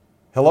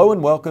Hello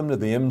and welcome to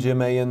the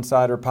MGMA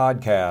Insider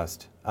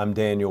Podcast. I'm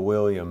Daniel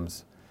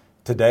Williams.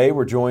 Today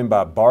we're joined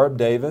by Barb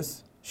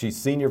Davis. She's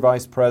Senior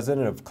Vice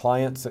President of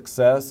Client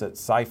Success at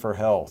Cipher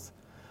Health.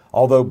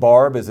 Although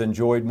Barb has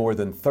enjoyed more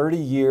than 30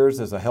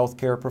 years as a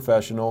healthcare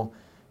professional,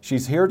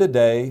 she's here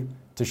today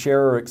to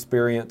share her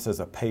experience as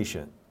a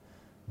patient.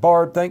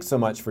 Barb, thanks so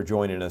much for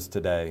joining us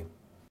today.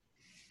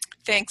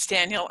 Thanks,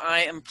 Daniel.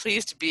 I am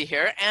pleased to be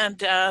here, and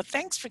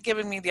thanks for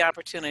giving me the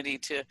opportunity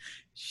to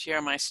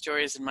share my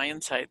stories and my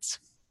insights.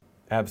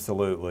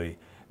 Absolutely.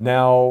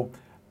 Now,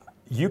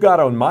 you got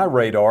on my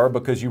radar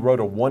because you wrote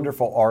a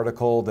wonderful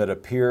article that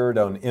appeared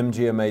on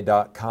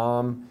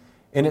MGMA.com,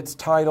 and it's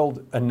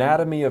titled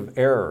Anatomy of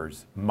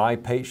Errors, My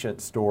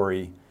Patient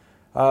Story.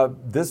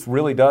 This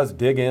really does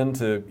dig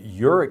into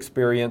your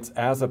experience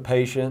as a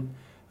patient.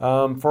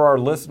 For our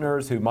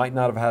listeners who might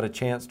not have had a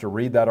chance to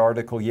read that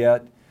article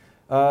yet,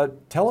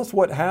 tell us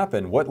what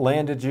happened. What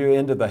landed you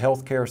into the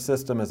healthcare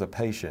system as a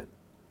patient?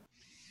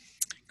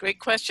 Great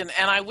question.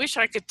 And I wish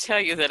I could tell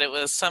you that it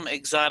was some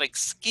exotic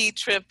ski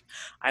trip.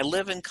 I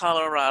live in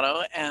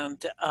Colorado,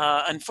 and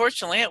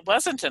unfortunately, it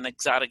wasn't an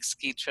exotic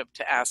ski trip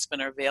to Aspen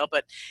or Vail,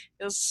 but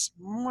it was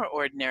more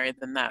ordinary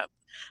than that.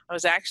 I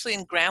was actually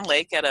in Grand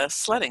Lake at a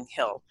sledding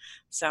hill.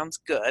 Sounds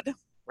good,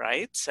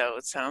 right? So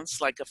it sounds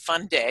like a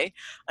fun day.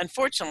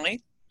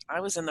 Unfortunately,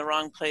 I was in the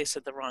wrong place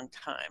at the wrong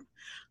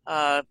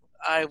time.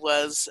 I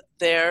was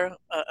there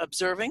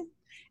observing,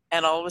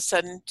 and all of a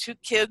sudden, two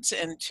kids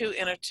in two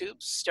inner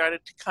tubes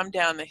started to come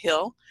down the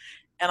hill,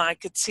 and I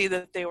could see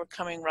that they were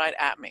coming right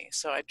at me.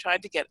 So I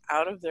tried to get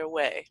out of their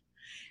way,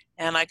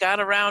 and I got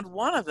around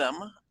one of them,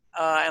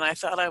 and I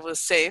thought I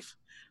was safe.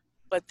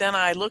 But then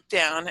I looked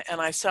down,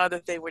 and I saw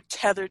that they were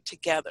tethered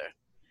together.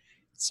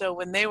 So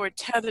when they were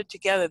tethered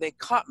together, they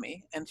caught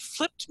me and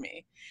flipped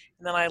me,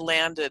 and then I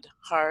landed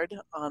hard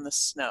on the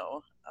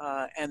snow,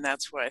 and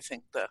that's where I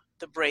think the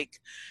break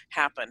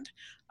happened.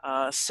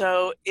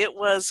 So it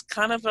was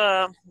kind of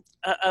a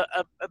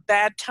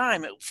bad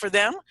time. For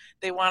them,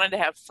 they wanted to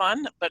have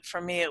fun, but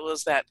for me, it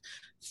was that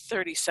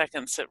 30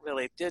 seconds that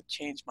really did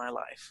change my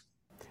life.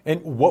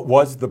 And what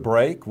was the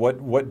break?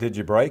 What did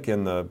you break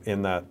in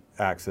that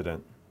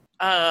accident?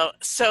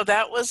 So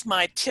that was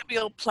my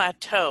tibial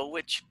plateau,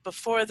 which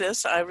before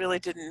this, I really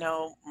didn't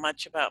know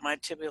much about my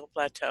tibial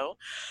plateau,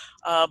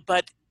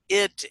 but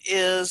it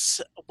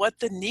is what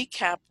the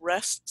kneecap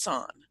rests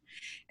on.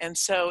 And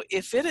so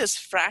if it is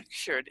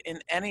fractured in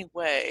any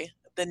way,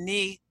 the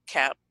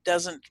kneecap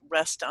doesn't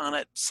rest on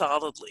it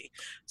solidly.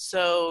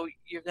 So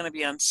you're going to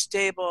be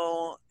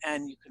unstable,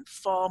 and you can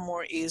fall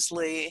more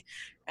easily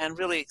and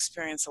really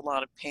experience a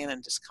lot of pain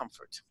and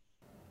discomfort.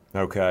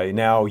 Okay.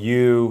 Now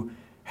you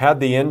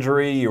had the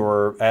injury. You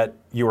were at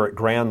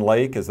Grand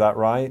Lake. Is that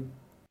right?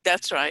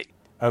 That's right.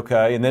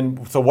 Okay. And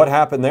then, so what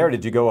happened there?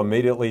 Did you go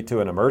immediately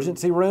to an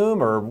emergency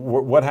room, or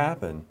what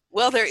happened?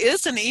 Well, there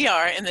is an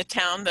ER in the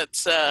town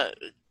that's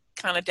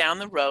kind of down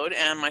the road,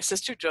 and my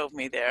sister drove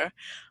me there.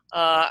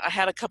 I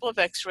had a couple of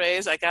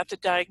x-rays. I got the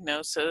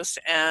diagnosis,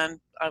 and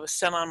I was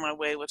sent on my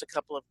way with a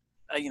couple of,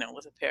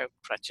 with a pair of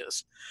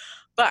crutches.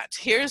 But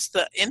here's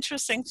the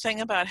interesting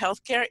thing about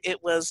healthcare.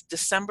 It was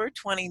December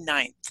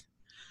 29th.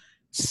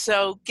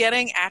 So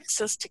getting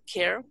access to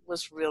care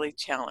was really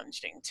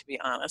challenging, to be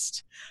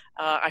honest.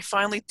 I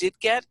finally did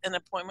get an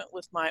appointment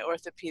with my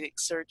orthopedic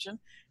surgeon,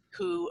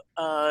 who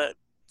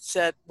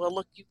said, well,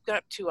 look, you've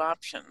got two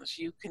options.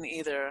 You can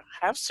either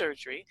have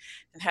surgery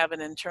and have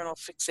an internal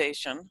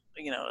fixation,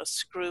 a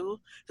screw,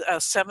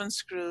 7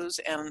 screws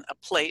and a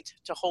plate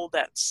to hold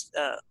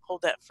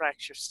that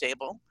fracture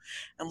stable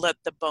and let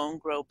the bone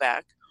grow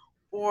back,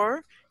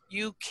 or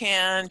you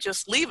can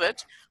just leave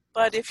it.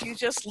 But if you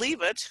just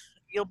leave it,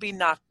 you'll be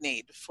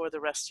knock-kneed for the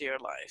rest of your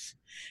life.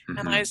 Mm-hmm.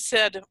 And I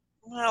said,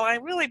 well, I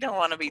really don't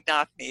want to be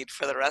knock-kneed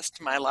for the rest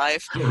of my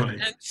life. Right.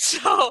 And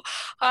so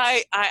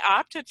I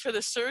opted for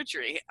the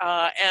surgery.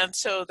 And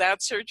so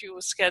that surgery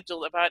was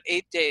scheduled about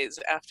 8 days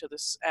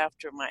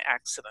after my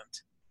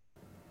accident.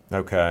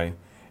 Okay.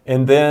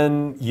 And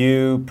then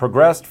you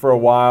progressed for a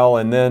while,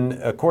 and then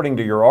according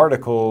to your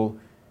article,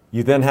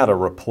 you then had a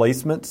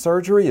replacement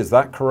surgery. Is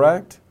that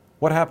correct?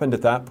 What happened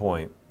at that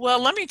point?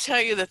 Well, let me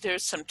tell you that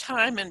there's some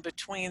time in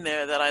between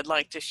there that I'd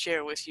like to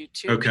share with you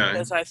too, okay,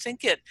 because I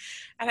think it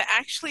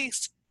actually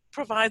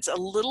provides a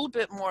little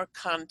bit more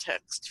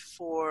context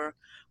for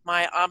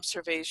my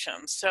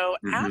observations. So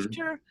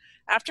mm-hmm.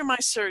 after my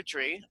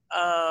surgery,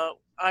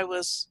 I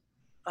was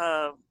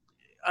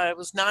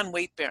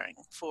non-weight bearing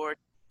for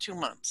 2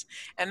 months,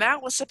 and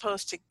that was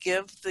supposed to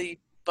give the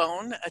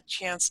bone a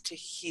chance to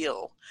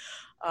heal.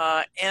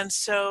 And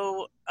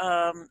so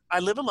I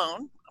live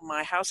alone.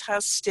 My house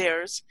has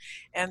stairs.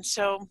 And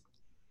so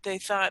they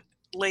thought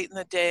late in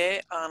the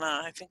day on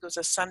I think it was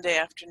a Sunday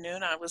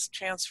afternoon, I was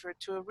transferred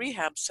to a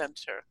rehab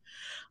center.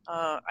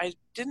 I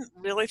didn't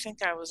really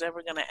think I was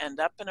ever going to end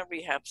up in a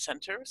rehab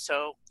center.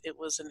 So it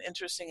was an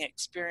interesting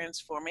experience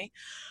for me.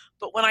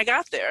 But when I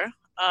got there,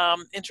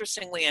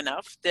 interestingly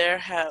enough,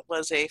 there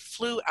was a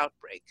flu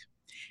outbreak.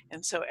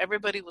 And so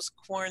everybody was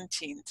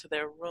quarantined to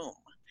their room.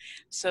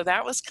 So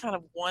that was kind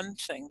of one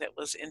thing that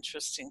was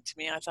interesting to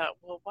me. I thought,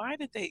 well, why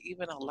did they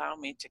even allow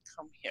me to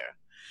come here?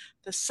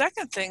 The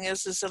second thing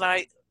is that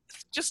I,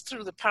 just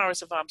through the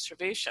powers of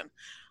observation,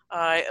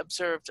 I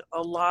observed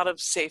a lot of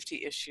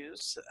safety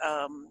issues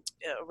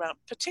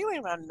particularly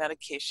around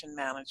medication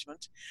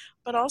management,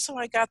 but also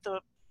I got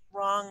the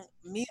wrong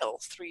meal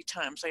 3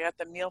 times. I got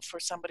the meal for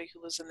somebody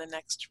who was in the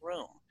next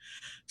room.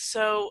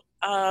 So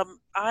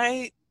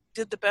I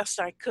did the best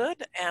I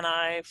could, and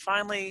I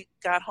finally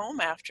got home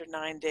after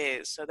 9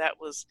 days. So that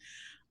was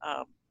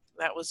a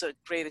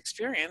great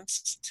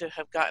experience to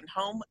have gotten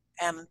home.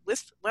 And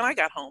when I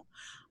got home,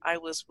 I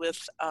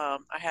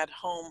had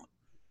home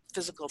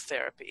physical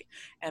therapy,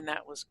 and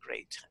that was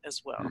great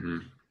as well. Mm-hmm.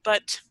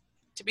 But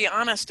to be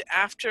honest,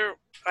 after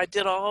I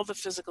did all the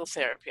physical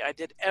therapy, I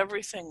did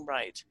everything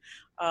right.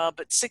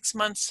 But 6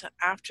 months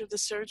after the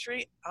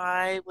surgery,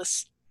 I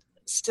was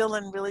still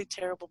in really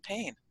terrible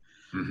pain.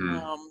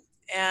 Mm-hmm.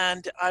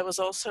 And I was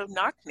also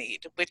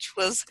knock-kneed, which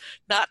was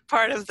not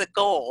part of the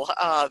goal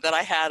that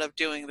I had of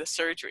doing the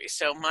surgery.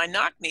 So my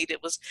knock-kneed,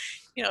 it was,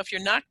 if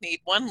you're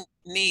knock-kneed, one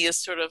knee is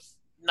sort of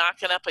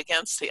knocking up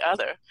against the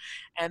other.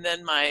 And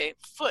then my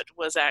foot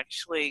was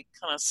actually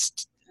kind of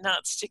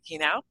not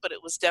sticking out, but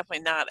it was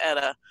definitely not at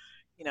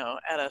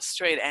a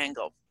straight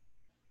angle.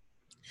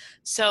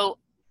 So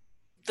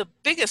the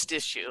biggest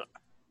issue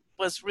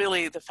was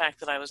really the fact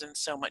that I was in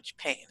so much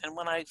pain. And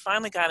when I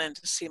finally got in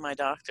to see my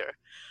doctor,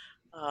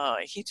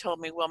 he told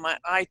me, well, my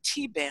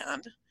IT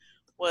band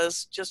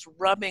was just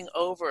rubbing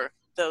over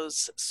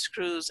those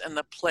screws and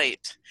the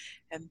plate.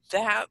 And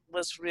that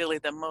was really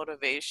the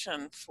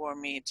motivation for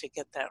me to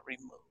get that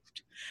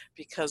removed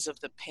because of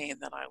the pain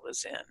that I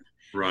was in.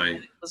 Right.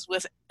 And it was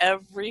with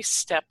every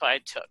step I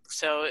took.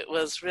 So it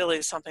was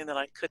really something that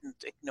I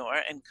couldn't ignore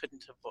and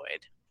couldn't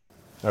avoid.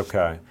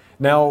 Okay.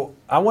 Now,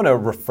 I want to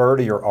refer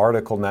to your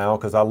article now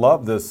because I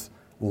love this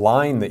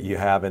line that you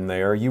have in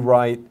there. You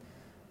write,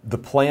 the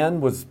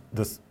plan was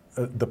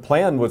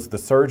the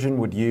surgeon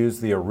would use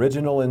the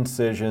original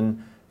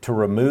incision to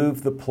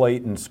remove the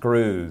plate and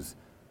screws.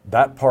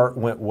 That part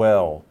went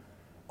well.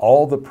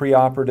 All the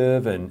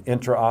preoperative and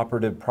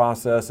intraoperative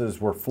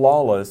processes were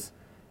flawless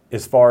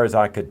as far as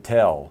I could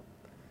tell.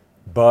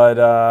 But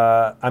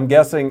I'm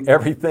guessing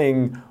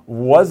everything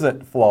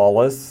wasn't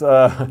flawless.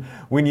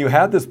 When you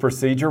had this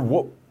procedure,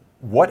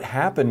 what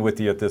happened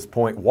with you at this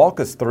point? Walk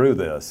us through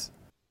this.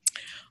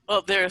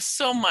 Well, there's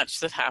so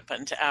much that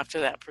happened after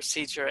that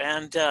procedure.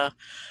 And,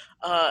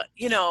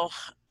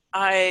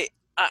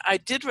 I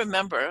did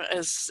remember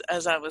as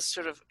I was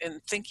sort of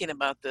thinking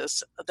about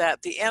this,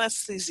 that the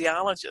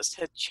anesthesiologist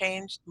had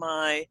changed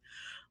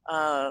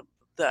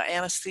the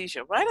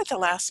anesthesia right at the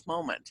last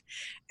moment.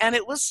 And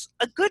it was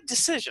a good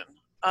decision.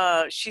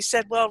 She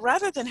said, well,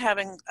 rather than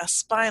having a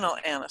spinal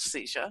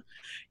anesthesia,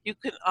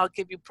 I'll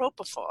give you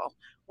propofol,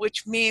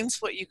 which means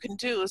what you can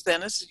do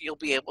is you'll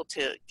be able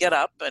to get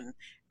up and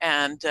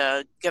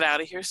get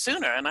out of here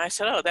sooner. And I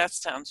said, oh, that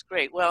sounds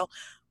great. Well,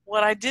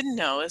 what I didn't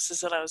know is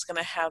that I was going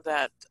to have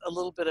a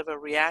little bit of a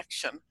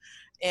reaction,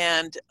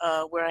 and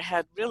where I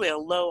had really a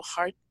low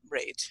heart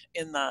rate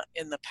in the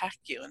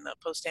PACU, in the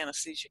post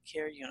anesthesia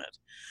care unit.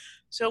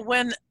 So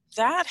when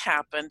that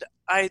happened,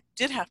 I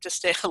did have to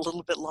stay a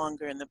little bit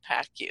longer in the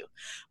PACU.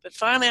 But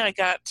finally, I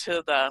got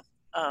to the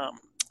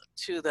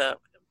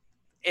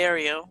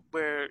area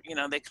where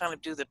they kind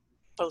of do the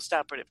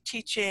post-operative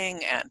teaching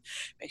and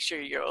make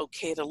sure you're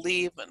okay to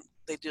leave, and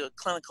they do a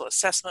clinical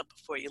assessment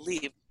before you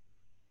leave.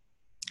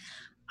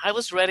 I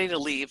was ready to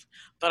leave,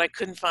 but I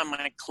couldn't find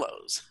my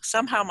clothes.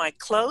 Somehow my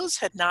clothes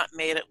had not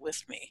made it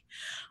with me.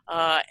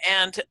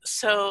 And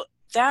so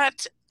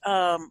that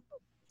kind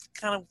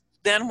of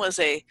then was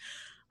a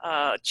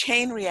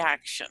chain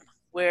reaction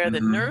where the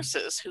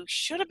nurses who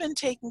should have been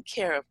taking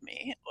care of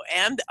me,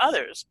 and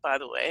others, by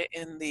the way,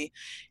 in the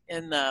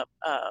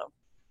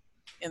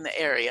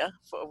area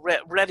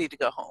ready to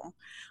go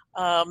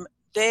home,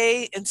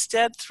 they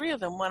instead, 3 of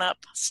them went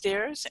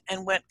upstairs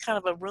and went kind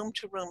of a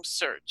room-to-room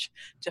search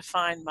to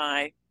find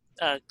my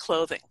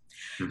clothing.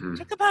 It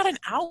took about an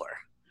hour.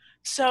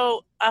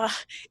 So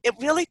it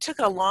really took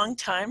a long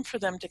time for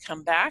them to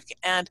come back,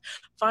 and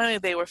finally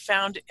they were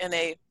found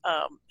in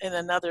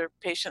another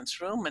patient's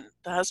room, and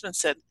the husband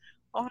said,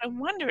 oh, I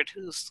wondered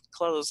whose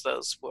clothes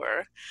those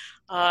were.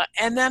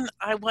 And then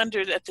I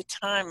wondered at the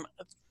time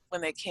when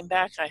they came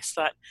back, I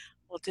thought,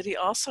 well, did he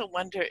also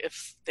wonder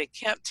if they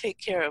can't take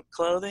care of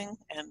clothing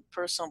and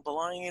personal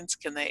belongings,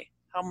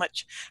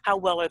 how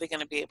well are they going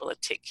to be able to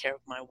take care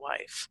of my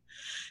wife?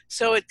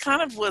 So it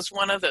kind of was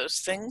one of those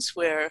things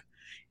where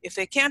if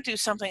they can't do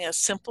something as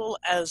simple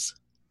as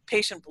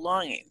patient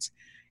belongings,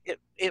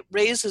 it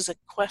raises a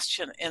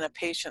question in a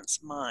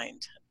patient's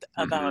mind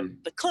about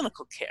the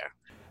clinical care.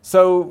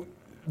 So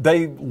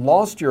they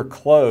lost your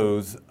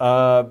clothes.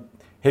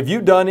 Have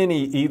you done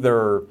any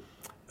either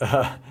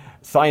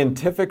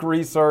scientific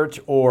research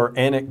or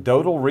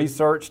anecdotal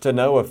research to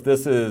know if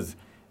this is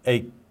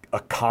a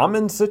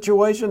common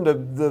situation?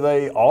 Do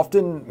they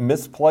often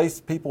misplace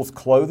people's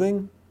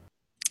clothing?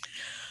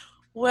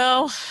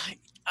 Well,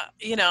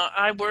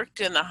 I worked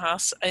in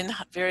in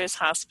various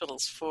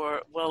hospitals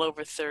for well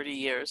over 30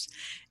 years,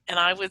 and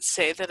I would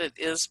say that it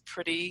is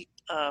pretty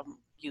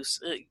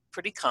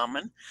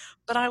common.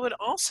 But I would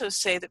also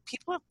say that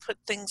people have put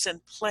things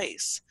in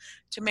place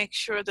to make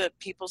sure that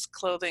people's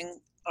clothing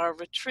are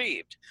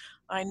retrieved.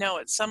 I know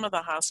at some of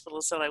the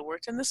hospitals that I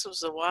worked in, this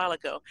was a while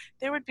ago,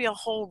 there would be a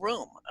whole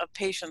room of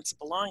patients'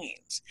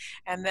 belongings.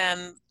 And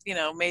then,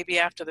 maybe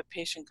after the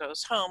patient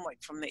goes home,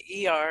 like from the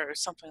ER or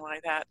something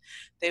like that,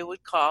 they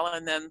would call,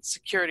 and then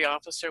security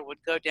officer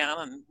would go down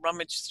and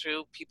rummage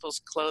through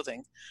people's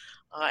clothing.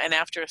 And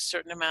after a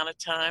certain amount of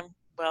time,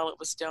 well, it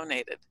was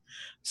donated.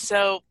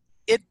 So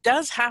it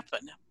does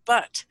happen,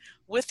 but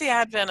with the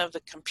advent of the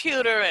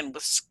computer and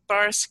with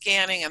sparse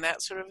scanning and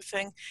that sort of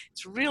thing,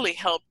 it's really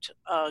helped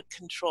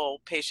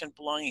control patient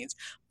belongings.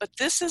 But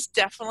this is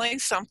definitely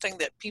something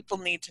that people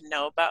need to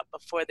know about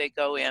before they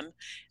go in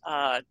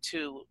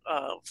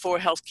for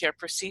healthcare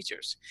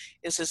procedures.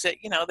 Is that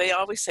they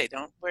always say,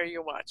 don't wear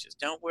your watches,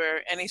 don't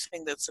wear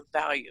anything that's of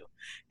value,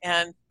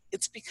 and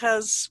it's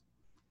because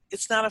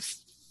it's not a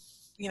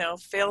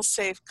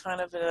fail-safe kind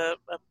of a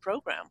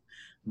program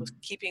with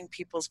keeping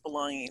people's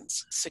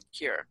belongings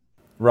secure.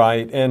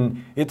 Right.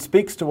 And it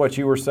speaks to what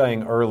you were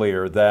saying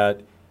earlier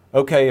that,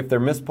 okay, if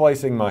they're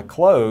misplacing my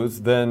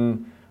clothes,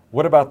 then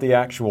what about the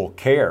actual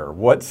care?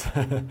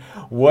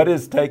 What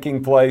is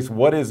taking place?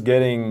 What is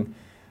getting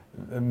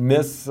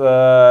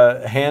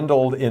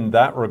mishandled in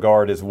that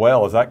regard as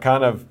well? Is that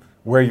kind of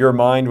where your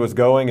mind was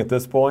going at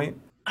this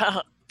point?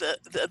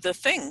 The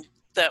thing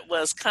that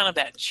was kind of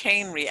that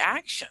chain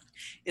reaction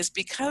is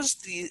because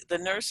the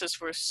nurses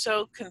were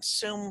so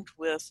consumed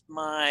with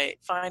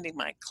finding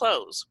my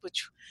clothes,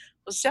 which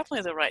was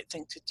definitely the right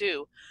thing to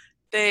do.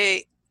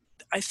 I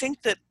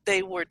think that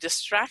they were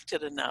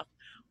distracted enough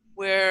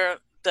where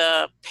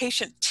the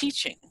patient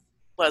teaching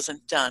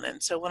wasn't done.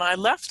 And so when I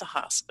left the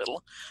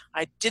hospital,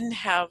 I didn't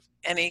have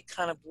any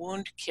kind of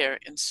wound care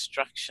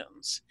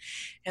instructions.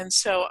 And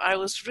so I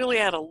was really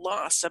at a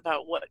loss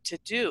about what to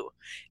do.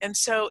 And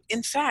so,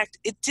 in fact,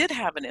 it did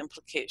have an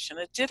implication.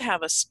 It did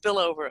have a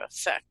spillover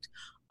effect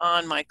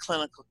on my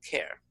clinical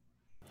care.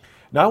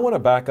 Now, I want to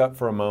back up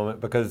for a moment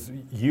because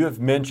you have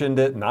mentioned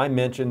it and I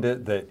mentioned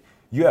it that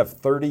you have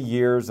 30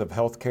 years of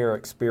healthcare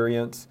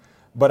experience.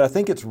 But I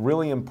think it's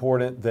really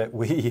important that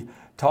we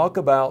talk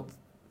about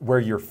where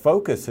your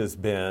focus has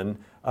been.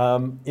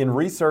 In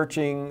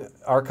researching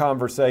our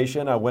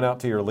conversation, I went out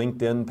to your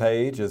LinkedIn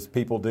page, as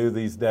people do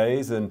these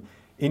days, and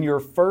in your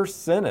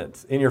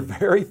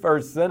very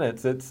first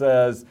sentence, it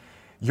says,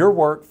 your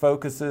work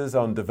focuses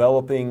on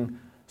developing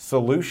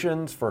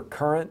solutions for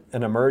current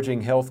and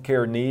emerging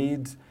healthcare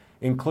needs,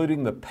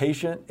 including the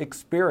patient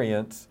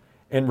experience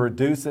and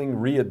reducing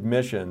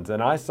readmissions.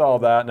 And I saw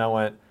that and I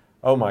went,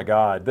 oh my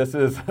God,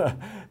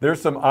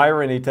 there's some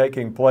irony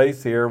taking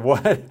place here.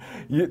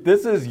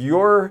 This is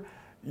your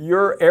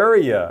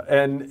area,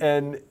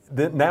 and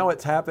now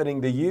it's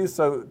happening to you.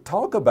 So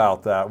talk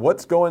about that.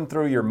 What's going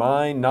through your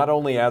mind, not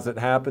only as it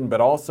happened,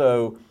 but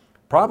also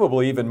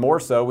probably even more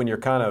so when you're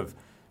kind of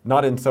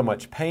not in so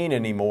much pain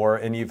anymore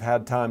and you've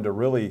had time to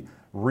really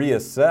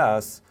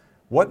reassess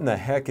what in the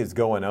heck is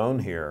going on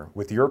here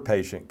with your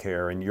patient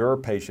care and your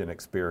patient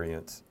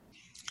experience.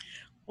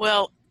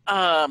 Well,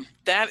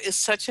 that is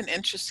such an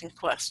interesting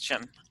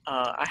question.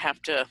 I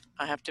have to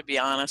be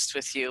honest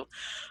with you,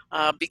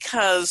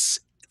 because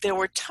there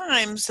were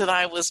times that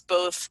I was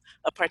both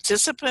a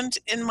participant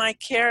in my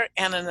care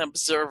and an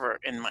observer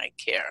in my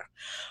care.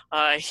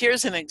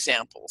 Here's an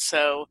example.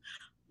 So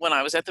when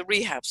I was at the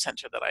rehab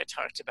center that I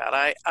talked about,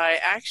 I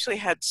actually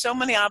had so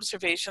many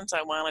observations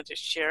I wanted to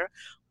share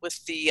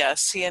with the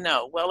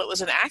CNO. Well, it was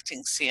an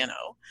acting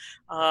CNO,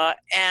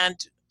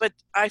 but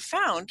I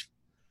found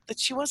that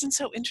she wasn't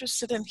so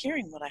interested in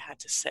hearing what I had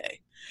to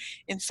say.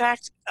 In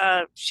fact,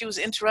 she was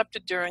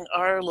interrupted during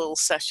our little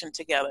session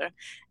together,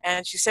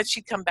 and she said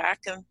she'd come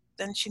back, and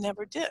then she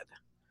never did.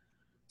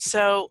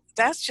 So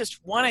that's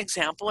just one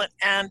example.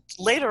 And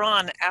later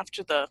on,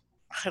 after I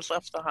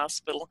left the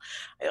hospital,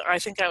 I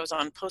think I was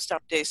on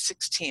post-op day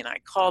 16, I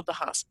called the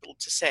hospital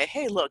to say,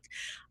 hey, look,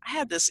 I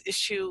had this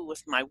issue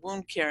with my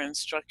wound care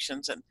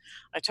instructions, and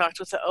I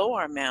talked with the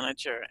OR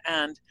manager,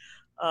 and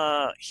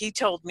he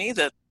told me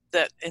that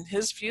in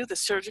his view, the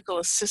surgical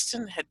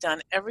assistant had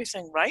done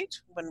everything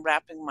right when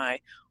wrapping my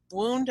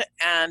wound,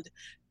 and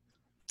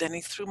then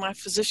he threw my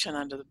physician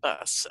under the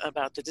bus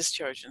about the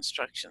discharge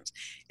instructions.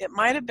 It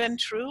might have been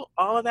true,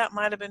 all of that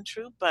might have been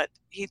true, but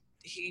he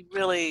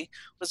really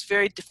was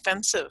very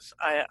defensive.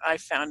 I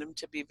found him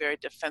to be very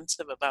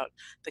defensive about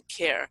the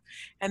care.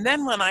 And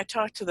then when I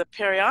talked to the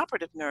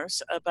perioperative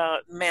nurse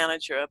about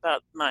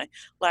my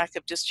lack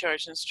of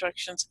discharge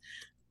instructions,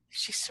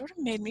 she sort of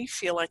made me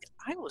feel like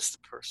I was the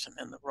person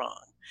in the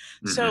wrong.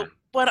 Mm-hmm. So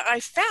what I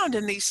found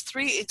in these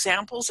three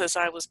examples as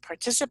I was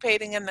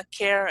participating in the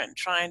care and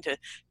trying to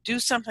do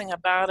something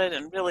about it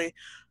and really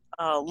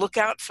look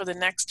out for the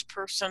next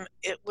person,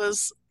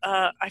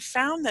 I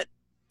found that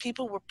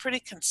people were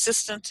pretty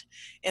consistent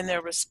in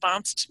their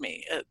response to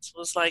me. It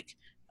was like,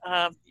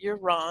 you're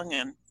wrong,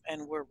 and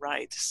and were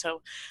right.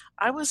 So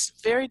I was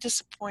very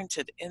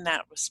disappointed in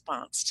that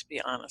response, to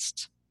be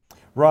honest.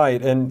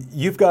 Right. And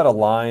you've got a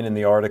line in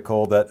the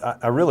article that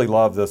I really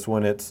love this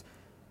one. It's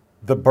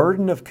the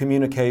burden of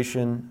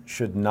communication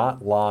should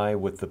not lie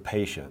with the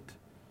patient.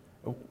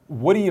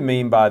 What do you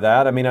mean by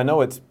that? I mean, I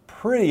know it's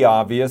pretty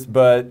obvious,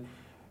 but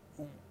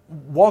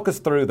walk us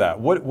through that.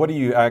 What do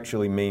you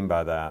actually mean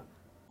by that?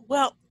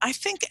 Well, I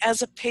think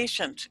as a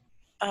patient,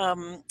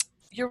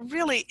 you're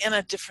really in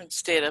a different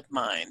state of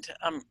mind.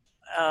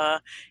 Uh,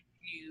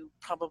 you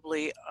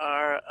probably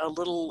are a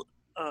little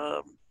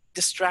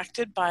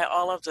distracted by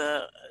all of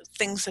the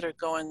things that are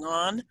going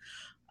on.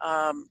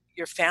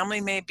 Your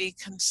family may be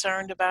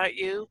concerned about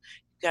you.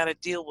 You've got to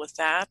deal with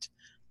that.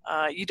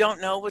 You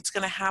don't know what's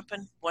going to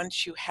happen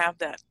once you have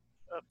that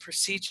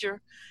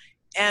procedure,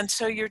 and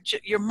so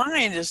your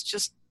mind is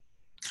just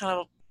kind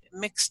of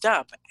mixed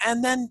up,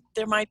 and then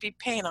there might be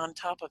pain on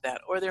top of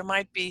that, or there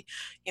might be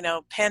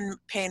pain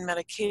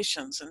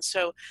medications, and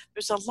so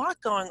there's a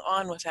lot going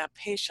on with that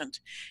patient.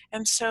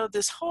 And so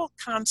this whole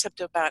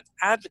concept about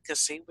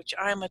advocacy, which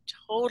I'm a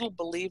total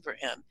believer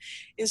in,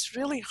 is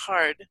really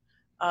hard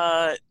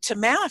to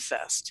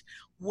manifest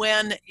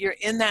when you're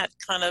in that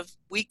kind of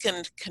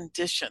weakened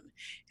condition.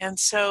 And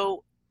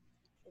so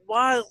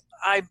while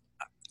I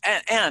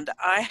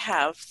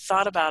have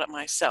thought about it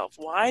myself.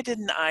 Why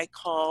didn't I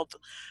call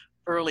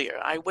earlier?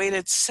 I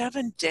waited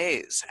 7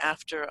 days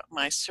after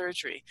my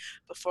surgery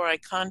before I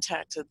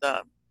contacted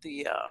the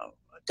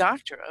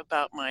doctor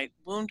about my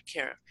wound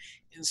care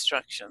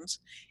instructions.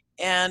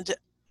 And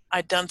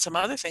I'd done some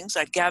other things.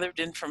 I gathered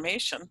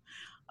information.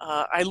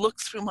 I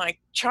looked through my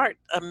chart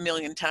a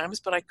million times,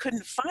 but I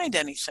couldn't find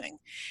anything.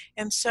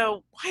 And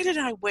so, why did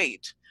I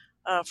wait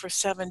for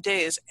 7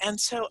 days? And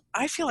so,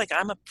 I feel like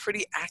I'm a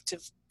pretty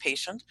active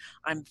patient.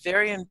 I'm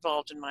very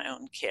involved in my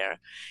own care.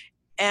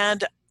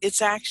 And it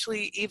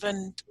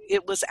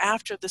was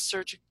after the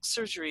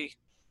surgery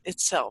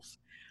itself.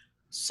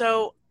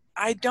 So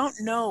I don't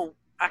know,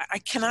 I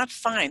cannot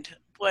find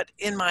what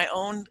in my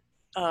own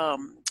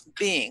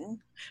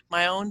being,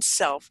 my own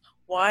self,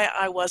 why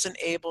I wasn't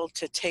able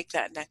to take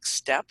that next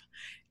step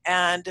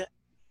and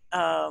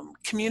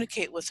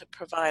communicate with the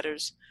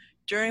providers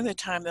during the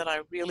time that I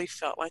really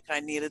felt like I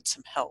needed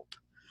some help.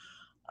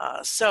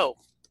 So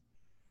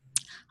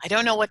I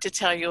don't know what to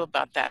tell you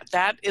about that.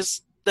 That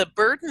is the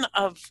burden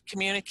of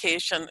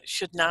communication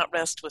should not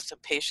rest with the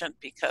patient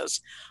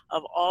because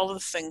of all the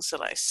things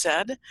that I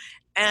said.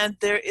 And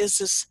there is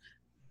this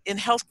in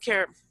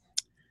healthcare,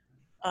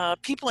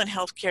 people in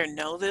healthcare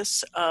know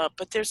this,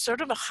 but there's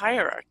sort of a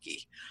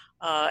hierarchy.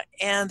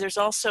 And there's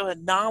also a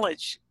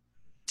knowledge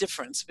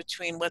difference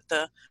between what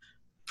the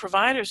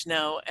providers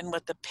know and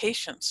what the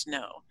patients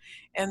know.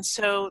 And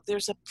so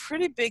there's a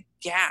pretty big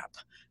gap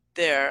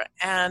there.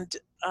 And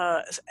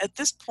at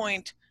this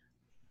point,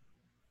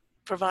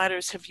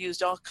 providers have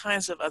used all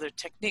kinds of other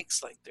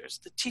techniques, like there's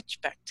the teach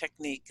back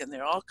technique, and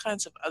there are all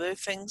kinds of other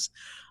things,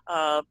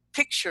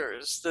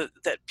 pictures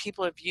that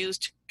people have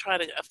used to try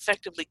to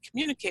effectively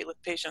communicate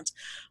with patients,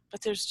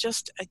 but there's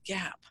just a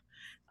gap.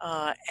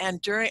 And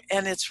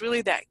it's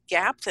really that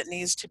gap that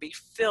needs to be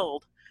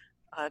filled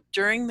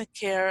during the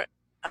care,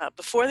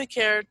 before the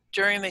care,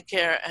 during the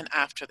care, and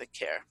after the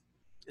care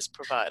is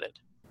provided.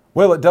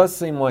 Well, it does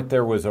seem like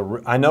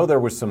I know there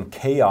was some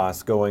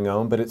chaos going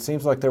on, but it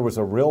seems like there was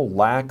a real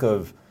lack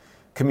of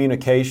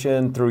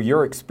communication. Through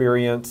your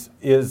experience,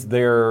 is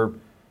there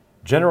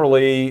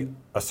generally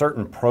a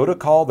certain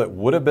protocol that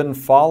would have been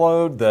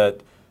followed,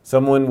 that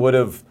someone would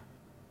have,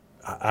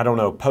 I don't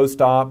know,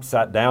 post-op,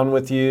 sat down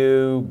with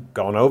you,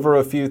 gone over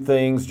a few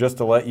things just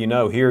to let you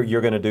know, here,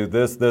 you're going to do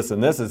this, this,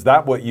 and this? Is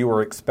that what you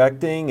were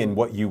expecting and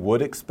what you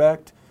would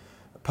expect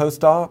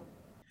post-op?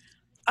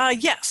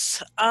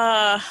 Yes.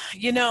 The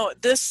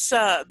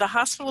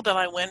hospital that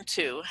I went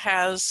to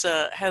has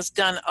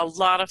done a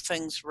lot of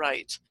things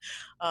right,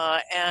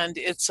 and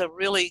it's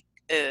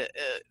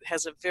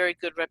has a very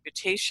good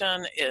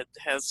reputation. It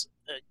has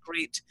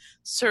great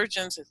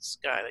surgeons. It's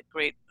got a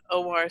great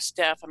OR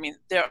staff. I mean,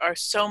 there are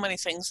so many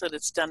things that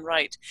it's done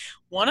right.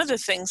 One of the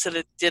things that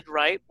it did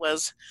right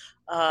was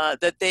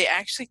that they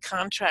actually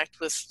contract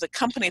with the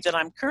company that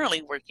I'm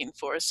currently working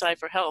for,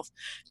 Cipher Health,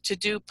 to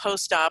do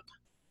post-op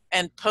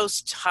and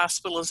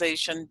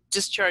post-hospitalization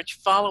discharge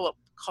follow-up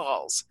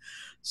calls.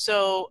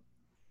 So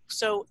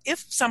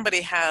if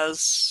somebody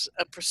has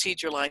a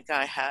procedure like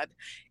I had,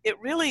 it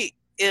really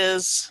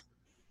is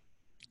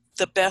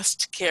the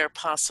best care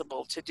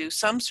possible to do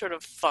some sort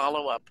of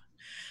follow-up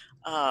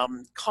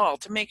call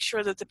to make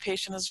sure that the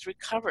patient is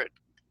recovered,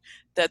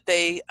 that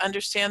they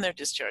understand their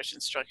discharge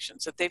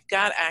instructions, that they've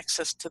got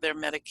access to their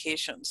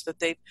medications, that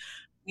they've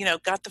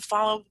got the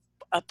follow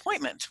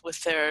appointment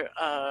with their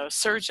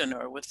surgeon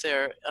or with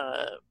their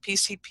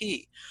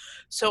PCP.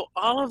 So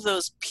all of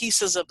those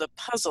pieces of the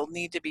puzzle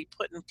need to be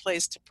put in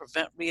place to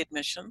prevent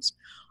readmissions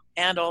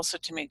and also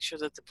to make sure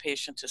that the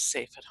patient is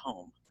safe at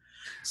home.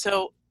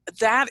 So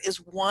that is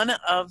one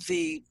of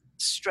the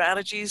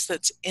strategies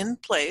that's in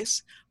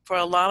place for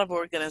a lot of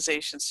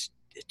organizations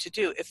to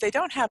do. If they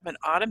don't have an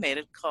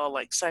automated call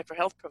like Cipher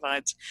Health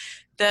provides,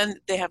 then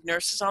they have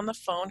nurses on the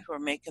phone who are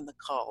making the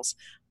calls.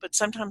 But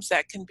sometimes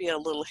that can be a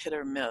little hit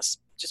or miss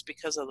just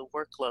because of the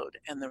workload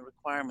and the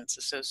requirements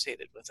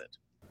associated with it.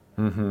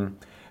 Mm-hmm.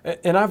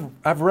 And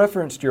I've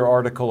referenced your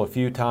article a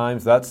few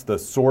times. That's the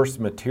source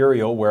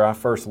material where I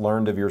first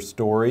learned of your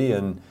story.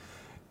 And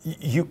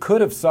you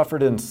could have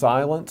suffered in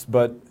silence,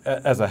 but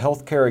as a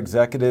healthcare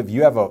executive,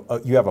 you have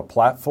a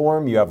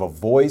platform, you have a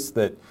voice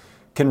that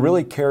can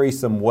really carry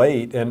some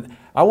weight. And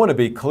I want to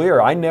be clear,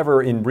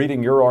 in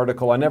reading your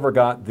article, I never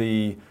got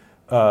the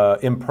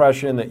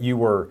impression that you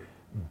were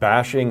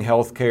bashing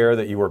healthcare,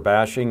 that you were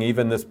bashing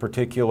even this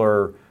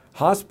particular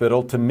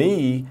hospital. To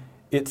me,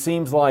 it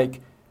seems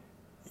like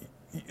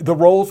the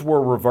roles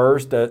were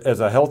reversed.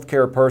 As a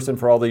healthcare person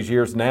for all these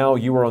years, now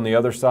you were on the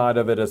other side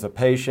of it as a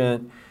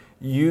patient.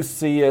 You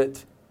see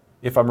it,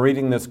 if I'm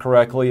reading this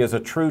correctly, as a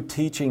true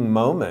teaching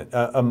moment,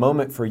 a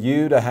moment for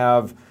you to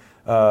have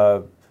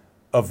a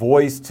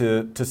voice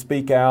to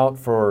speak out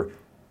for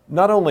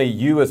not only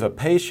you as a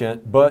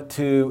patient, but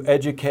to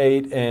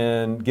educate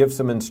and give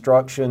some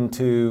instruction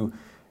to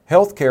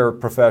healthcare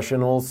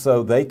professionals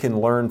so they can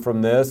learn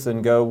from this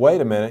and go,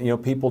 wait a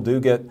minute, people do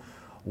get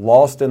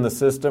lost in the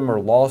system or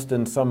lost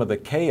in some of the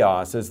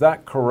chaos. Is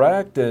that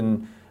correct?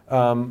 And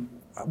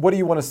what do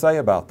you want to say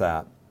about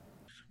that?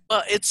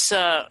 Well, it's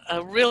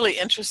a really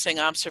interesting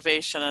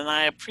observation, and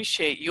I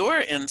appreciate your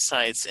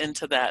insights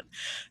into that.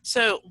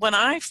 So when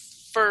I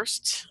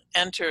first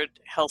entered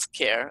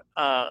healthcare,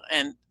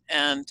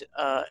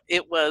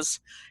 it was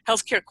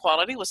healthcare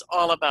quality was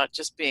all about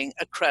just being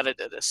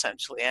accredited,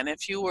 essentially. And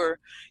if you were,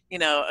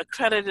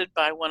 accredited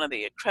by one of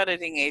the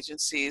accrediting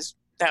agencies,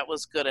 that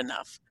was good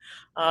enough.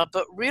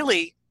 But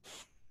really,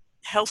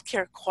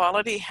 healthcare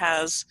quality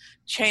has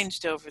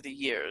changed over the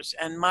years,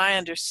 and my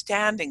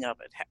understanding of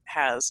it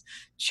has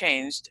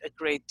changed a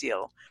great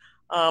deal.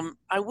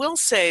 I will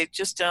say,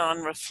 just on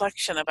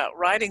reflection about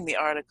writing the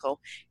article,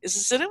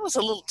 is that it was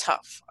a little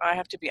tough, I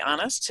have to be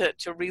honest,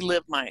 to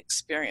relive my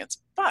experience.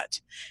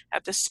 But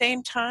at the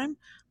same time,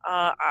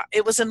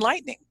 it was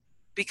enlightening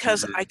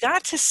because I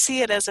got to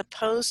see it as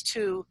opposed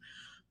to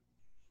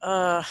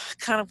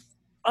kind of,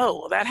 oh,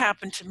 well, that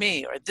happened to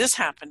me, or this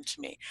happened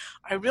to me.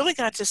 I really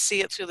got to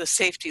see it through the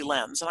safety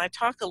lens, and I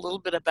talk a little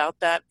bit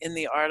about that in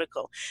the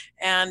article.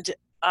 And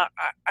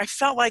I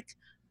felt like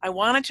I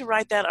wanted to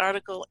write that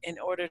article in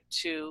order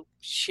to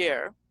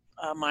share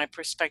my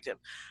perspective.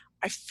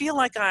 I feel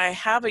like I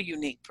have a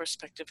unique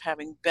perspective,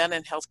 having been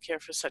in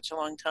healthcare for such a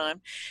long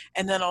time,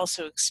 and then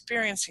also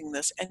experiencing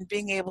this and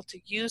being able to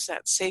use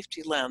that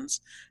safety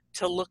lens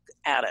to look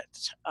at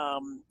it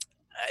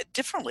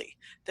differently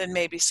than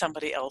maybe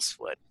somebody else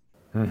would.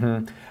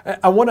 Mm-hmm.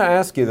 I want to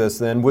ask you this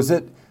then. Was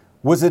it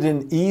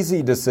an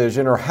easy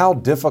decision, or how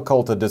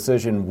difficult a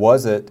decision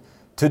was it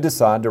to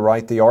decide to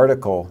write the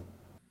article?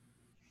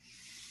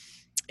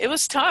 It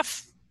was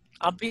tough.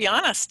 I'll be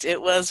honest.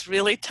 It was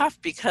really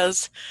tough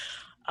because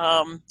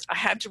I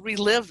had to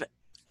relive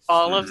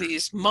all of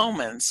these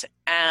moments,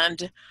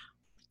 and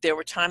there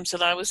were times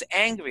that I was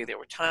angry. There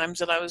were times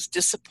that I was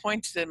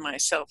disappointed in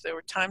myself. There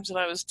were times that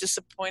I was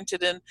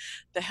disappointed in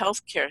the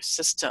healthcare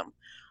system.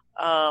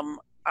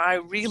 I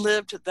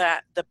relived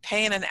the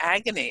pain and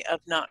agony of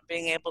not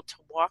being able to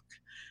walk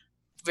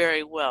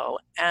very well,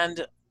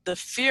 and the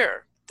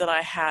fear that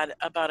I had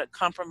about it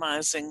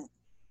compromising,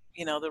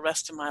 the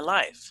rest of my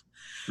life.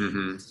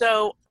 Mm-hmm.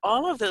 So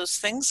all of those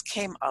things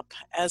came up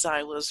as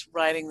I was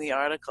writing the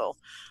article,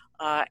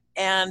 but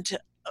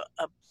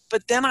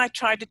then I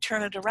tried to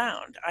turn it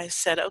around. I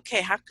said,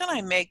 okay, how can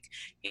I make,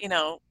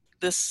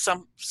 this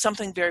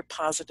something very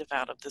positive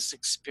out of this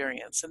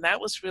experience? And that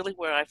was really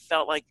where I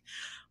felt like,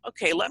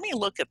 okay, let me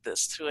look at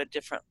this through a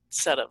different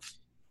set of,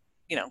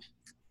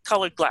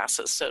 colored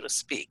glasses, so to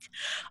speak.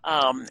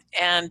 I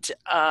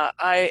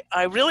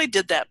really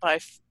did that by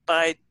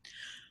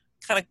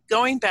kind of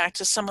going back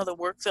to some of the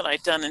work that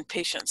I'd done in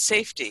patient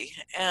safety.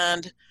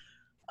 And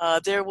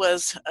there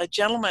was a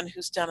gentleman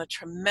who's done a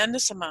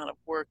tremendous amount of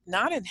work,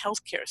 not in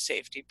healthcare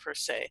safety per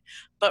se,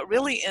 but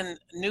really in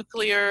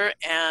nuclear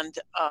and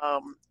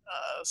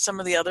some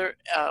of the other,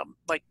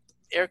 like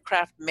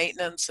aircraft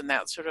maintenance and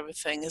that sort of a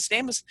thing. His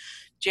name is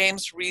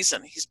James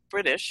Reason. He's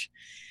British,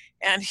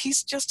 and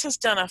he's just has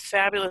done a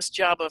fabulous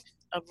job of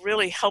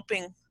really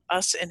helping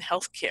us in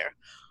healthcare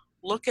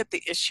look at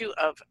the issue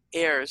of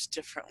errors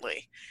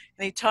differently.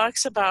 And he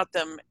talks about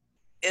them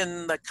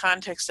in the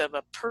context of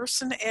a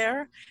person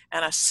error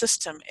and a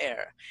system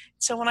error.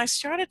 So when I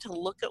started to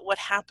look at what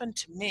happened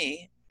to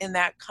me in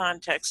that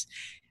context,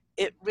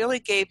 it really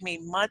gave me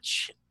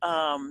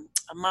a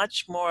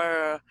much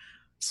more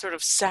sort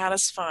of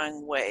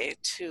satisfying way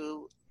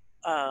to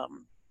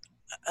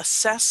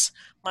assess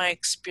my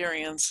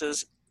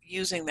experiences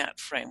using that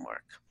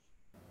framework.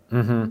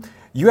 Mm-hmm.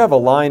 You have a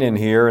line in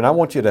here, and I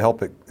want you to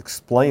help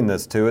explain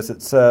this to us.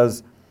 It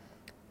says,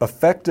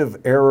 effective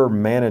error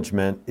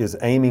management is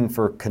aiming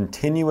for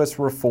continuous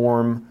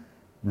reform,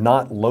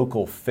 not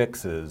local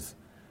fixes.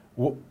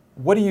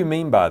 What do you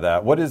mean by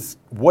that? What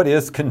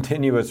is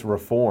continuous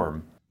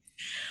reform?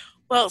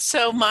 Well,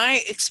 so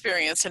my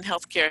experience in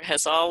healthcare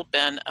has all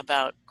been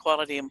about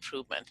quality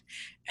improvement.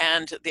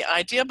 And the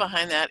idea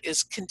behind that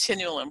is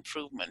continual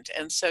improvement.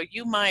 And so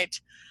you might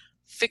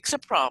fix a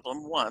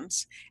problem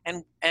once,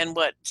 and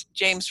what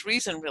James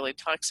Reason really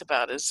talks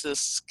about is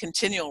this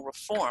continual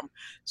reform.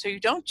 So you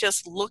don't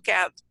just look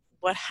at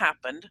what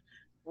happened,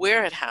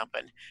 where it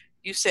happened.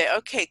 You say,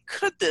 okay,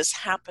 could this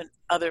happen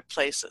other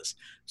places?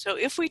 So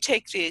if we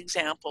take the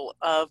example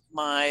of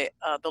my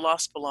the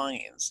lost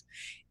belongings,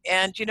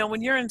 and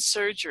when you're in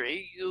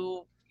surgery,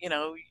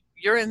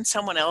 you're in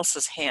someone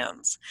else's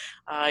hands.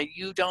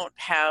 You don't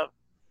have,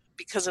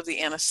 because of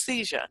the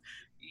anesthesia,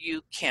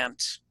 you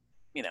can't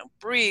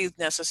breathe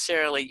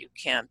necessarily, you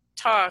can't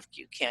talk,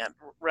 you can't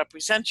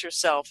represent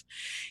yourself,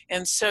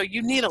 and so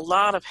you need a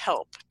lot of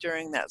help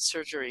during that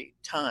surgery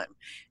time.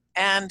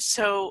 And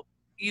so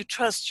you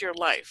trust your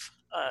life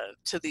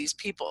to these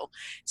people.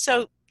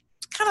 So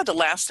kind of the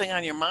last thing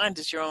on your mind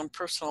is your own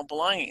personal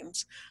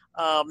belongings.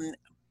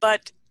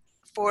 But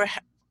for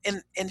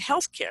in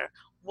healthcare,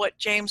 what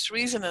James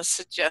Reason is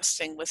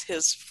suggesting with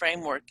his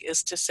framework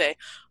is to say,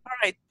 all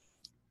right,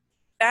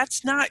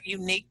 that's not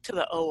unique to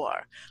the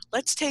OR.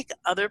 Let's take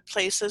other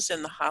places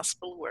in the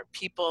hospital where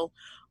people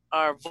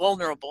are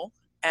vulnerable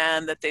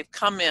and that they've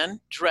come in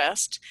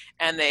dressed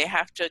and they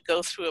have to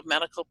go through a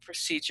medical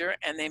procedure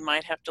and they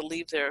might have to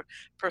leave their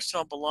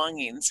personal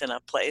belongings in a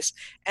place,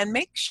 and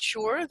make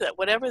sure that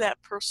whatever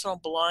that personal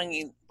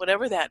belonging,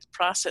 whatever that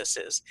process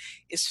is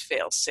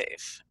fail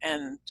safe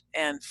and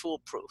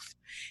foolproof.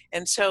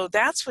 And so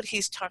that's what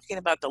he's talking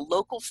about. The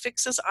local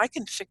fixes, I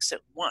can fix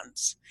it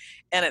once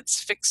and it's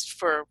fixed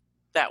for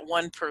that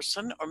one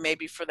person or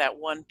maybe for that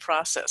one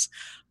process.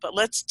 But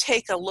let's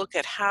take a look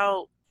at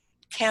how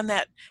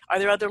are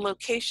there other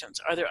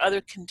locations? Are there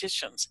other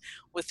conditions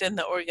within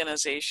the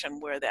organization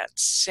where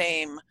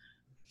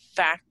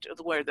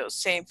where those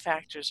same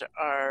factors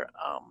are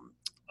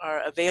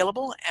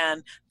available,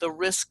 and the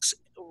risk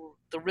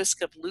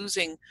of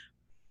losing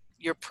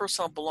your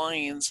personal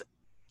belongings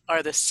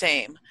are the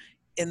same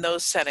in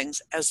those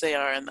settings as they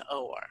are in the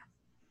OR.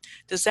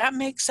 Does that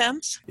make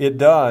sense? It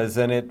does,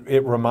 and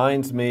it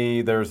reminds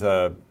me, there's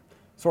a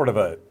sort of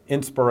a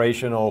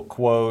inspirational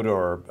quote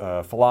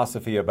or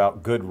philosophy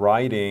about good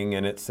writing,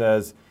 and it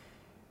says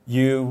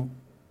you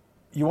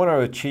want to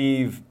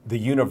achieve the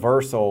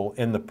universal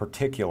in the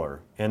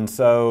particular. And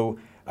so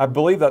I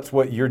believe that's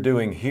what you're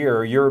doing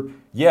here.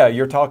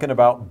 You're talking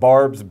about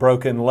Barb's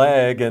broken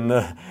leg and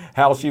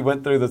how she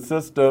went through the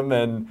system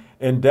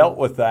and dealt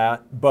with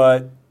that,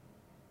 but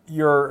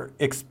you're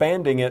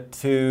expanding it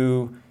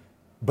to,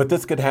 but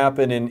this could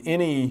happen in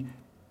any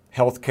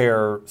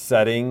healthcare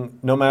setting,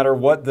 no matter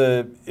what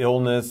the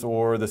illness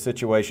or the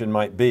situation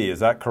might be.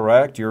 Is that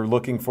correct? You're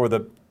looking for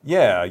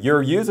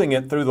you're using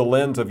it through the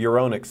lens of your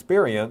own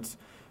experience,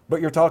 but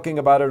you're talking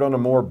about it on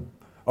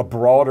a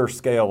broader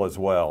scale as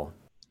well.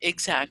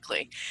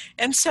 Exactly.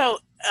 And so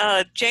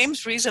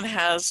James Reason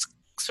has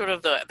sort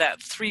of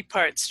that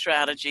three-part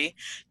strategy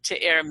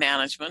to air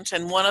management,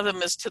 and one of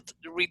them is to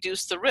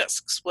reduce the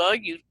risks. Well,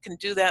 you can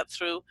do that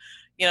through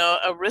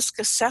a risk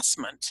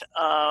assessment.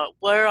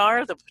 Where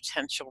are the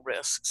potential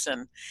risks,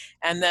 and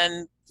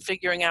then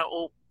figuring out,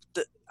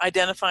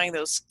 identifying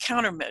those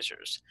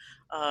countermeasures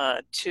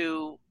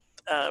to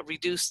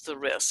reduce the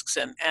risks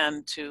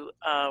and to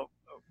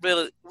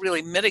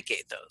really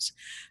mitigate those.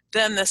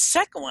 Then the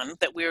second one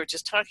that we were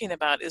just talking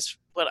about is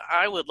what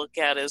I would look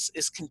at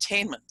is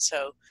containment.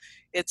 So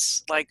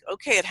it's like,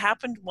 okay, it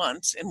happened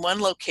once in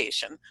one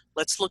location.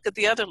 Let's look at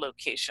the other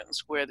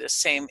locations where the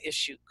same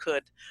issue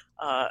could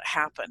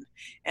happen.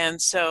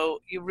 And so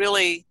you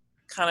really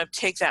kind of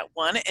take that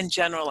one and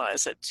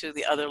generalize it to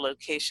the other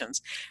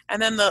locations.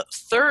 And then the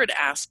third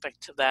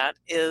aspect of that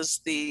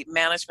is the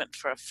management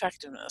for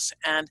effectiveness.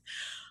 And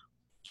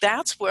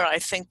that's where I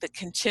think the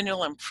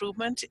continual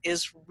improvement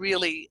is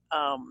really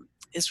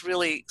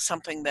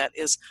something that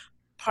is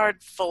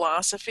part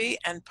philosophy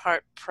and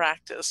part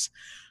practice,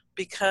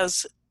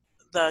 because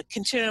the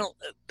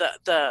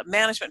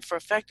management for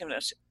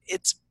effectiveness,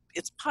 it's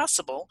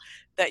possible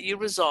that you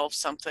resolve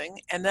something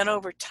and then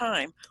over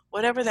time,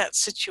 whatever that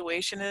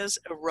situation is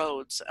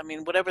erodes. I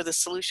mean, whatever the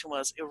solution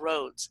was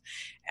erodes,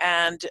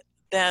 and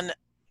then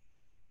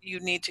you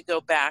need to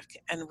go back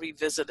and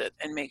revisit it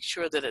and make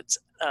sure that it's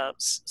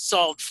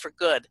solved for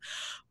good.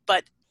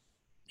 But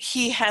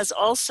he has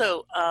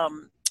also,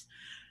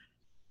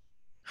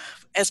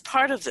 as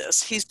part of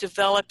this, he's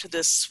developed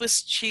this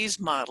Swiss cheese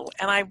model,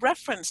 and I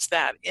referenced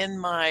that in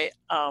my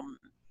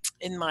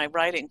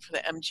writing for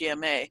the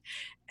MGMA.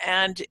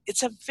 And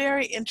it's a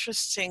very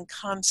interesting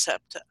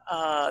concept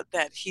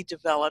that he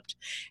developed.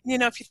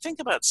 If you think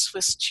about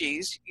Swiss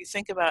cheese, you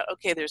think about,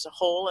 okay, there's a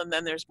hole and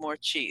then there's more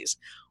cheese.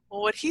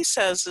 Well, what he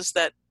says is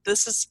that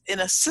this is in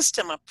a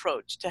system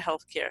approach to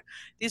healthcare.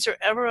 These are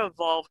ever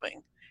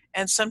evolving,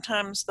 and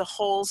sometimes the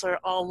holes are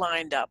all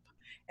lined up.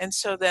 And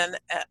so then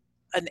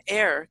an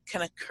error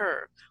can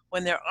occur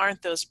when there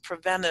aren't those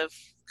preventive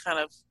kind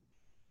of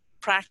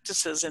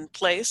practices in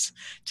place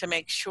to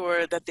make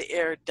sure that the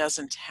error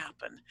doesn't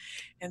happen.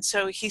 And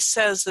so he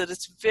says that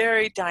it's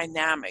very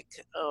dynamic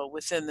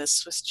within this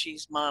Swiss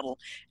cheese model,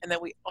 and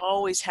that we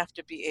always have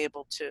to be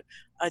able to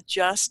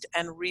adjust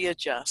and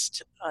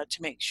readjust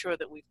to make sure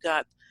that we've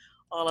got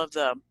all of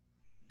the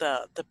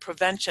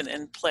prevention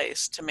in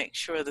place to make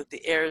sure that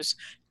the errors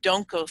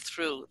don't go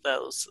through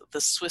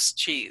the Swiss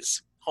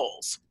cheese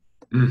holes.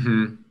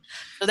 Mm-hmm.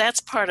 So that's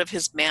part of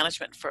his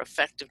management for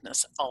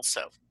effectiveness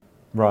also.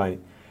 Right.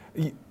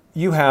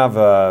 You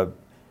have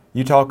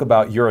you talk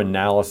about your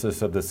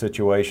analysis of the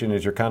situation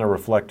as you're kind of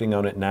reflecting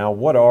on it now.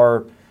 What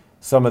are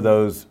some of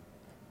those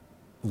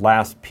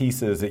last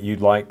pieces that you'd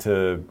like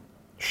to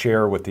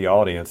share with the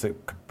audience that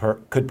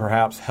could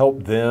perhaps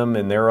help them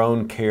in their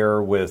own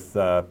care with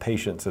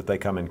patients that they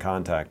come in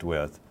contact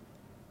with?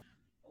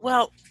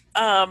 Well,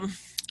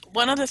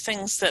 one of the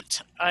things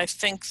that I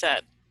think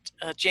that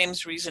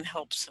James Reason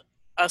helps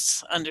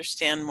us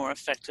understand more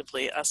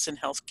effectively, us in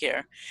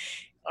healthcare,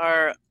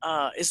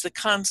 is the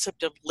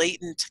concept of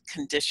latent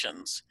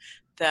conditions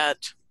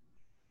that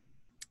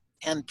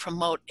and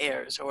promote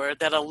errors, or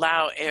that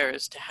allow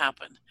errors to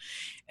happen.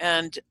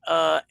 And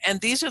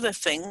these are the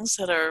things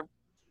that are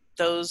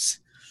those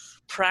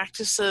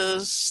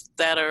practices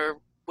that are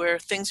where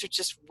things are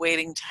just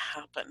waiting to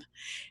happen.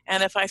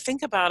 And if I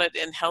think about it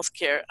in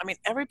healthcare, I mean,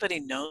 everybody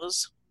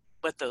knows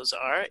what those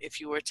are. If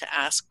you were to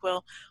ask,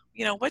 well,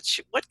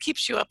 what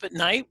keeps you up at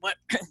night? What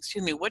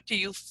excuse me, what do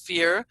you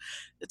fear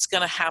that's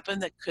going to happen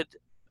that could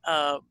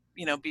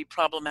be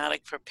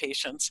problematic for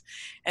patients?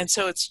 And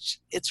so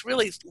it's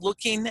really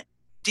looking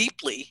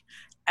deeply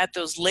at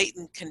those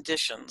latent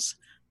conditions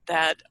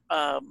that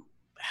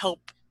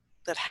help,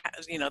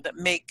 that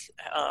make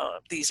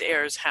these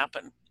errors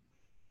happen.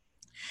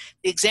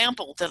 The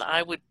example that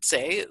I would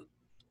say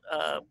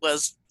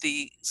was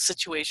the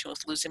situation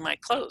with losing my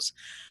clothes,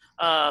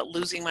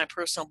 losing my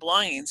personal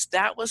belongings.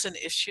 That was an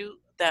issue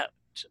that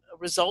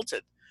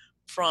resulted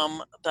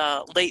from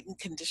the latent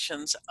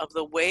conditions of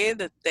the way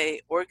that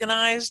they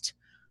organized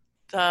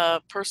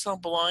the personal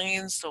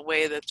belongings, the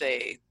way that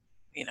they,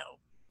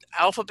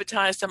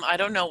 alphabetized them. I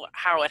don't know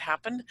how it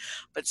happened,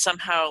 but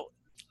somehow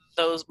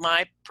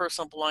my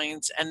personal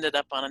belongings ended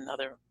up on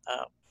another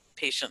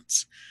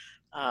patient's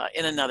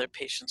in another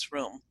patient's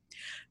room.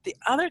 The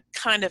other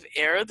kind of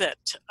error that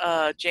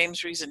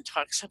James Reason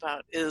talks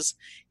about is,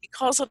 he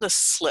calls it a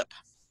slip.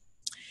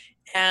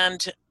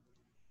 And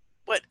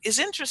what is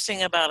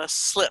interesting about a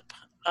slip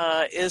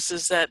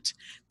is that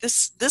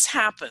this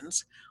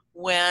happens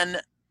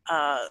when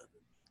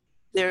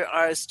there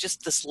is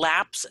just this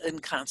lapse in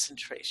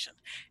concentration.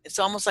 It's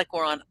almost like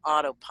we're on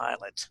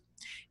autopilot.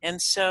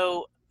 And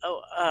so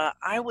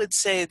I would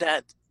say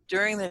that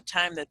during the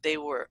time that they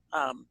were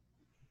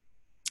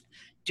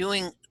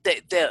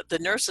the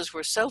nurses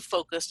were so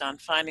focused on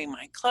finding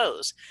my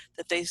clothes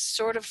that they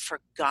sort of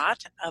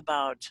forgot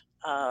about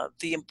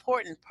the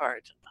important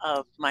part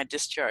of my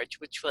discharge,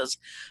 which was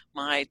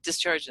my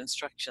discharge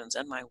instructions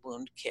and my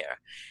wound care.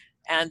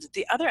 And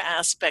the other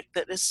aspect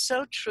that is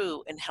so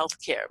true in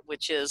healthcare,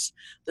 which is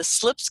the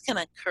slips can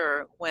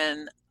occur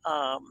when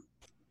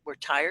we're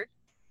tired,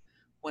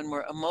 when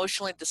we're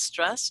emotionally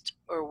distressed,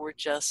 or we're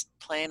just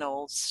plain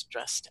old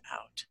stressed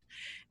out.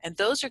 And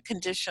those are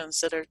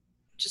conditions that are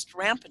just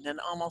rampant in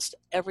almost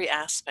every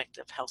aspect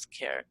of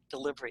healthcare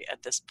delivery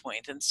at this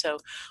point. And so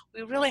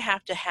we really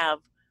have to have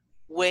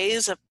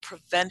ways of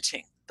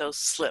preventing those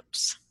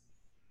slips.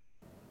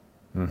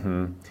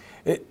 Mm-hmm.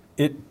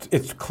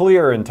 It's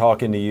clear in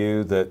talking to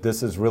you that this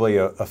has really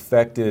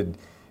affected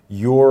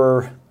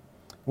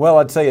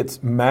I'd say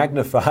it's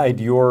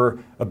magnified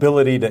your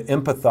ability to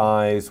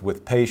empathize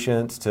with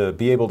patients, to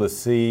be able to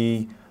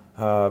see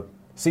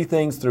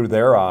things through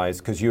their eyes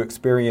because you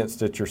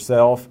experienced it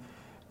yourself.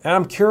 And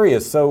I'm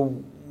curious, so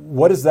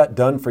what has that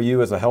done for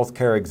you as a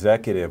healthcare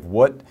executive?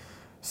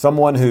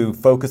 Someone who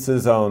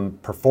focuses on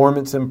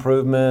performance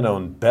improvement,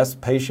 on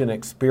best patient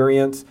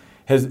experience,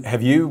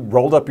 have you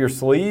rolled up your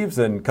sleeves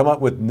and come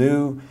up with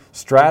new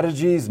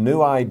strategies,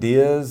 new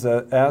ideas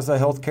as a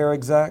healthcare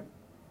exec?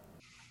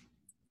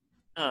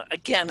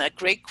 Again, a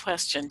great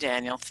question,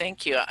 Daniel.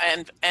 Thank you.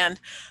 And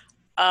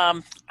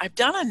I've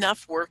done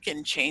enough work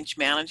in change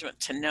management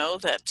to know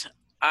that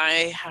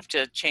I have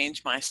to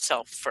change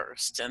myself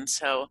first. And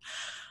so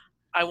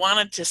I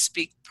wanted to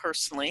speak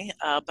personally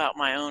about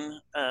my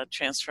own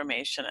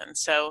transformation. And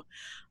so,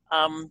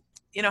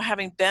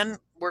 having been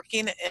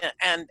working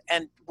and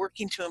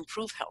working to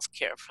improve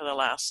healthcare for the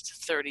last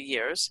 30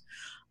 years,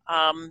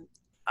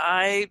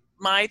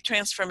 my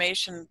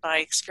transformation by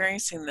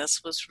experiencing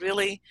this was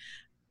really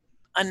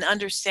an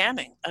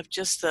understanding of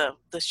just the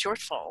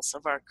shortfalls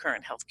of our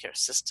current healthcare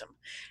system,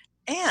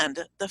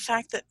 and the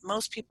fact that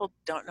most people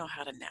don't know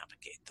how to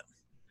navigate them.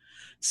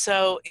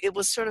 So it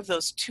was sort of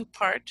a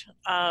two-part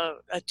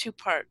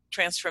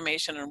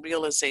transformation and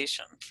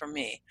realization for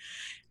me.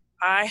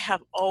 I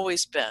have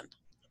always been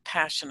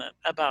passionate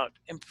about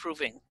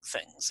improving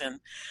things. And,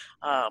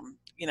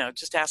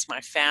 just ask my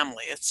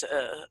family. It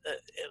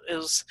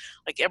was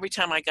like every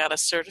time I got a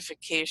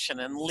certification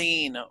in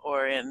lean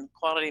or in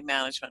quality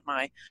management,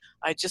 I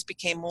just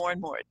became more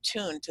and more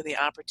attuned to the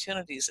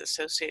opportunities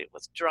associated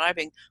with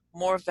driving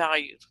more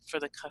value for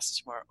the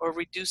customer, or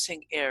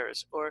reducing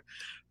errors, or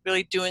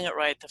really doing it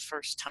right the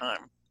first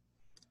time.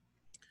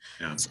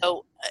 Yeah.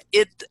 So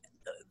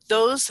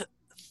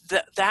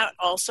that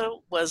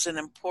also was an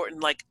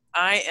important,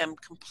 I am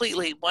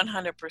completely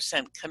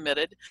 100%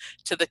 committed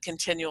to the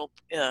continual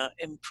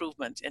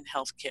improvement in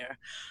healthcare.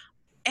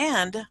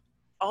 And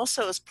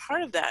also, as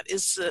part of that,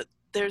 is that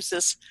there's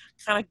this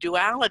kind of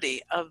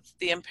duality of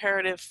the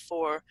imperative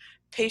for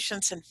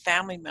patients and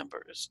family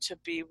members to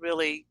be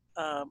really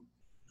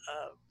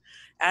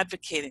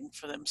advocating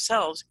for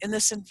themselves in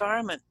this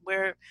environment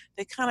where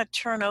they kind of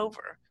turn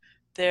over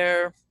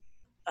their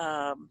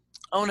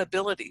own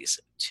abilities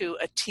to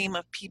a team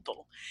of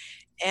people.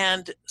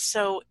 And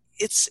so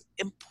it's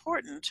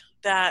important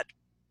that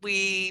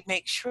we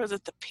make sure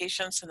that the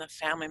patients and the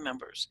family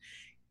members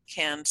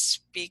can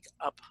speak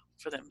up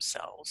for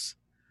themselves.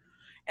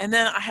 And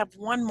then I have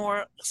one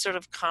more sort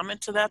of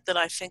comment to that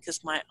I think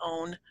is my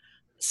own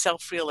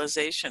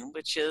self-realization,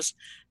 which is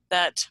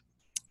that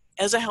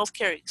as a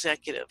healthcare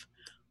executive,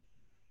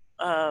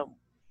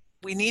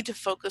 we need to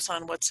focus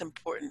on what's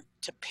important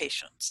to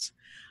patients.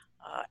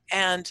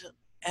 And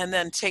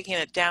then taking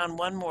it down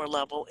one more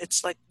level,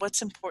 it's like,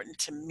 what's important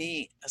to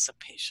me as a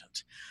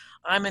patient?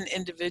 I'm an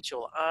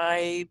individual.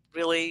 I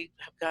really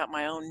have got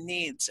my own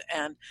needs.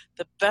 And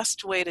the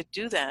best way to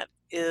do that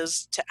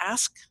is to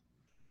ask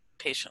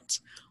patients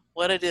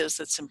what it is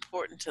that's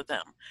important to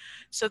them.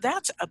 So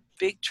that's a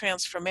big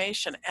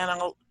transformation. And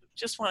I'll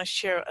just want to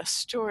share a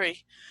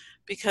story,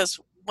 because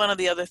one of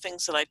the other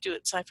things that I do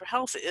at Cipher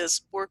Health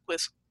is work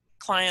with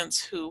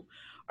clients who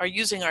are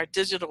using our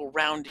digital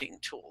rounding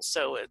tool.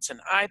 So it's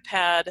an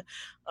iPad,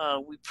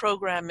 we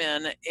program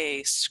in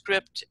a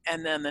script,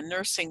 and then the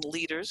nursing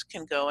leaders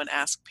can go and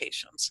ask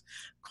patients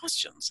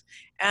questions.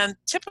 And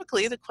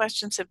typically the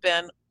questions have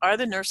been, are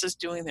the nurses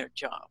doing their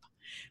job?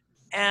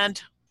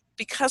 And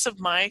because of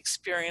my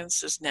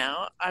experiences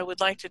now, I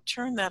would like to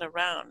turn that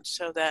around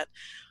so that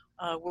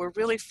we're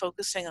really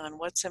focusing on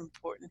what's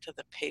important to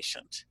the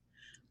patient.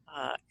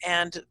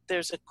 And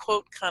there's a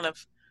quote kind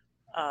of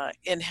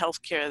in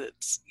healthcare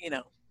that's,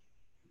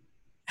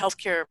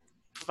 healthcare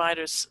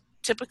providers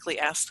typically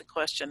ask the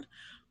question,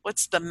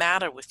 what's the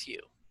matter with you?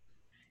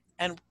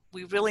 And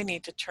we really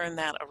need to turn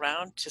that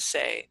around to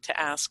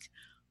ask,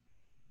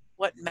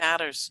 what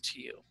matters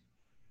to you?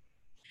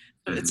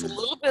 So it's a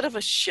little bit of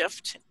a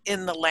shift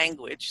in the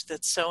language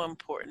that's so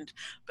important,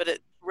 but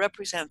it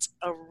represents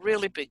a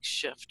really big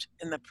shift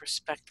in the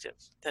perspective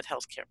that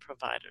healthcare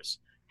providers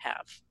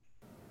have.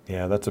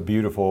 Yeah, that's a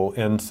beautiful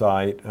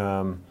insight.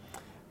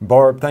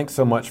 Barb, thanks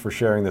so much for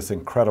sharing this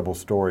incredible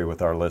story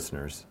with our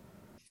listeners.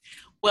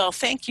 Well,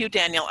 thank you,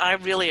 Daniel. I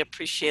really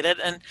appreciate it.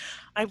 And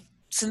I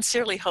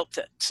sincerely hope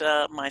that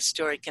my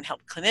story can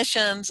help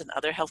clinicians and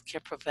other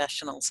healthcare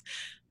professionals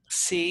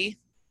see,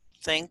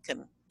 think,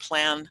 and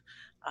plan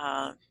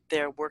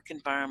their work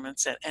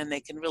environments, and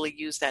they can really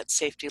use that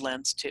safety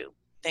lens too.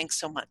 Thanks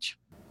so much.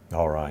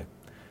 All right.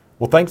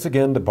 Well, thanks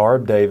again to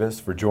Barb Davis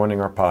for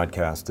joining our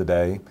podcast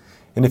today.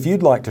 And if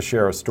you'd like to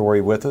share a story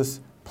with us,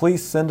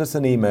 please send us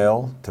an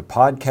email to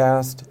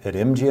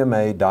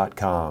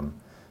podcast@mgma.com.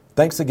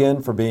 Thanks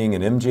again for being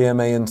an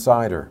MGMA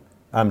Insider.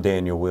 I'm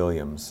Daniel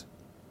Williams.